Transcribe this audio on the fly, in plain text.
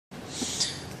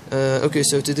Okay,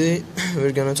 so today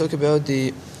we're gonna talk about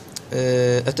the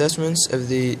attachments of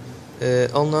the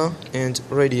ulna and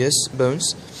radius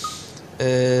bones.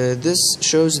 This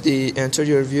shows the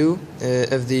anterior view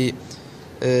of the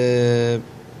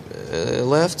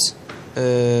left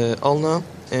ulna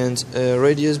and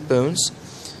radius bones.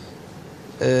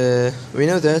 We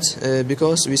know that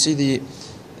because we see the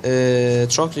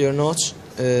trochlear notch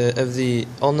of the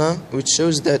ulna, which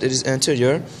shows that it is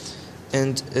anterior,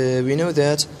 and we know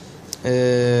that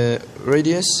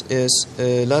radius is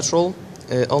lateral,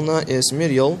 ulna is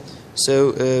medial,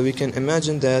 so we can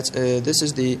imagine that this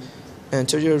is the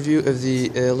anterior view of the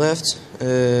left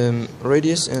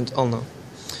radius and ulna.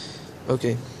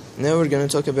 Okay, now we're going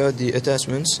to talk about the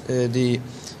attachments, the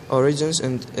origins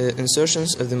and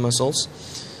insertions of the muscles.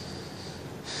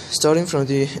 Starting from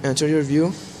the anterior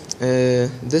view,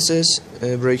 this is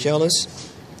brachialis,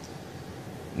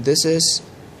 this is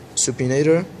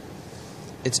supinator,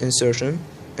 its insertion,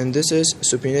 and this is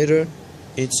supinator,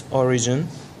 its origin.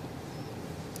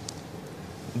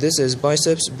 This is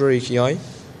biceps brachii.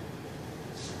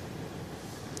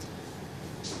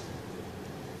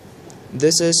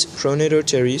 This is pronator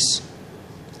teres,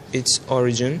 its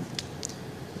origin.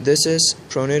 This is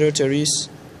pronator teres,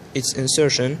 its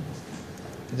insertion.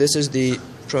 This is the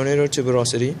pronator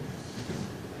tuberosity.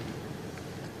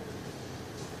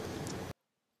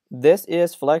 This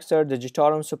is flexor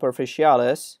digitorum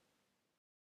superficialis,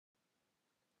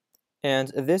 and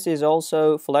this is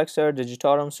also flexor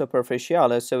digitorum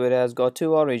superficialis, so it has got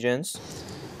two origins.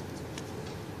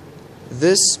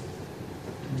 This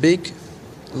big,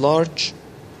 large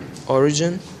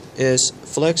origin is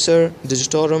flexor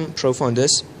digitorum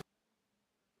profundus.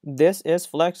 This is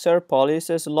flexor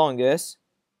pollicis longus.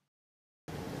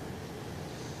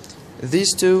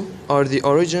 These two are the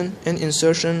origin and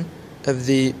insertion of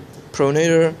the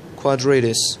pronator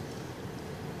quadratus.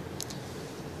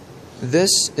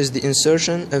 This is the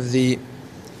insertion of the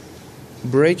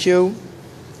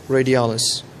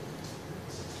brachioradialis.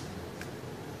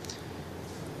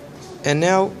 And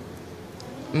now,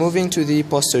 moving to the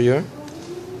posterior.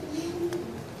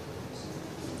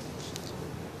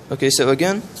 Okay, so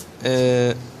again,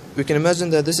 we can imagine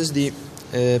that this is the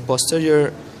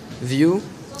posterior view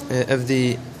of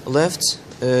the left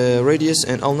radius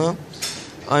and ulna.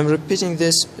 I'm repeating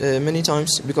this many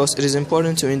times because it is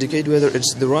important to indicate whether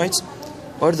it's the right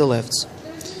or the left.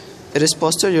 It is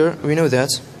posterior, we know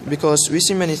that, because we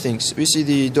see many things. We see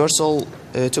the dorsal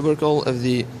tubercle of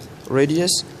the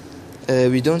radius.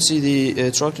 We don't see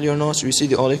the trochlear notch. We see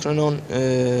the olecranon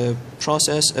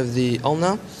process of the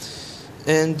ulna.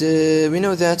 And we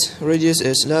know that radius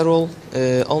is lateral,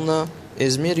 ulna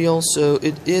is medial, so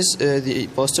it is the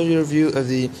posterior view of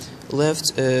the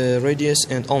left radius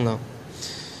and ulna.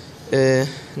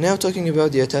 Now talking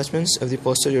about the attachments of the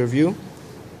posterior view.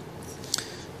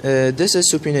 This is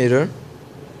supinator,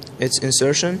 its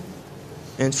insertion,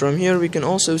 and from here we can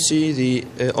also see the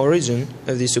origin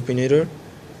of the supinator.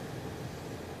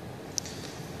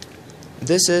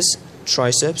 This is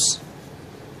triceps.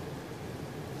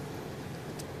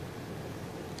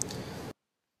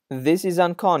 This is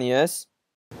anconeus.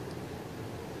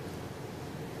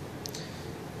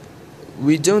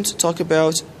 We don't talk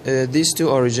about these two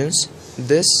origins,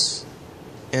 this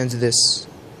and this.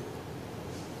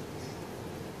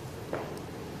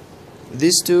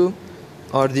 These two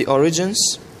are the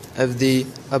origins of the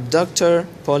abductor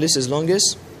pollicis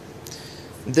longus.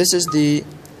 This is the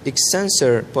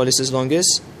extensor pollicis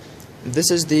longus.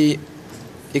 This is the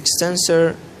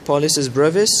extensor pollicis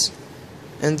brevis,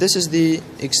 and this is the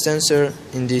extensor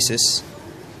indices.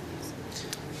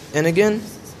 And again,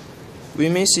 we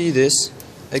may see this.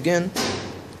 Again,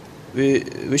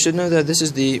 we should know that this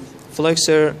is the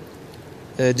flexor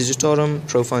digitorum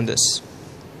profundus.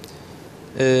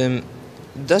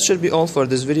 That should be all for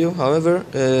this video. However,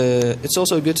 it's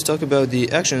also good to talk about the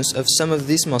actions of some of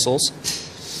these muscles.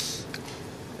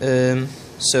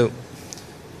 So,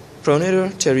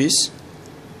 pronator teres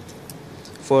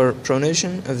for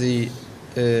pronation of the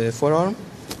forearm,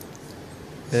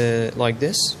 like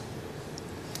this.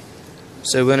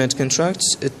 So when it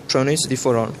contracts, it pronates the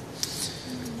forearm.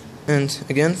 And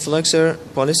again, flexor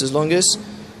pollicis longus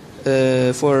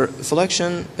for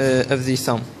flexion of the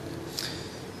thumb.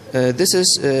 This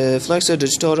is flexor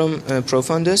digitorum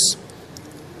profundus,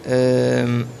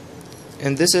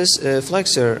 and this is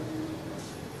flexor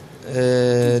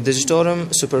digitorum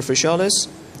superficialis,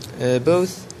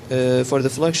 both for the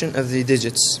flexion of the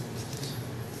digits,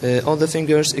 all the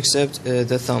fingers except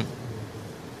the thumb.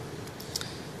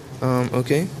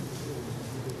 Okay.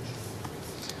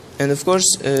 And of course,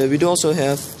 we do also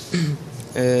have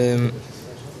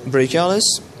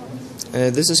brachialis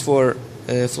This is for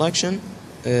flexion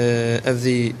of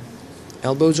the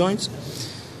elbow joint,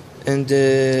 and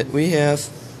we have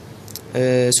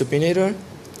supinator,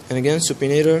 and again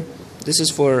supinator. This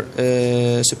is for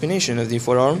supination of the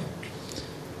forearm.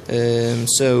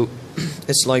 So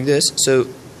it's like this. So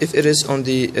if it is on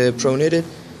the pronated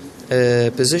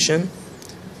position,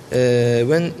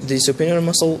 when the supinator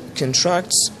muscle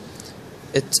contracts,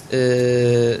 it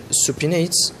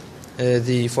supinates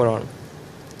the forearm.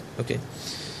 Okay,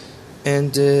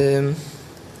 and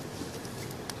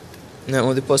now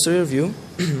on the posterior view,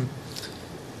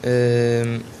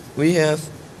 we have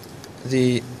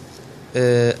the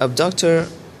abductor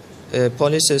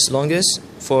pollicis longus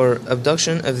for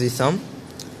abduction of the thumb.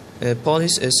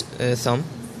 Pollis is thumb.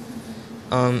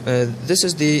 This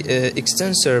is the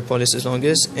extensor pollicis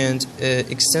longus and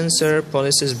extensor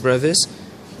pollicis brevis,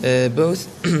 both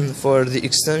for the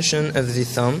extension of the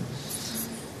thumb.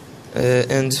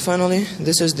 And finally,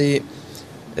 this is the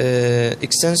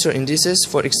extensor indices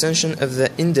for extension of the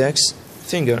index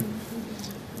finger,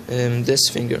 this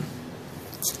finger.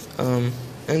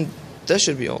 And that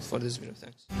should be all for this video.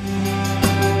 Thanks.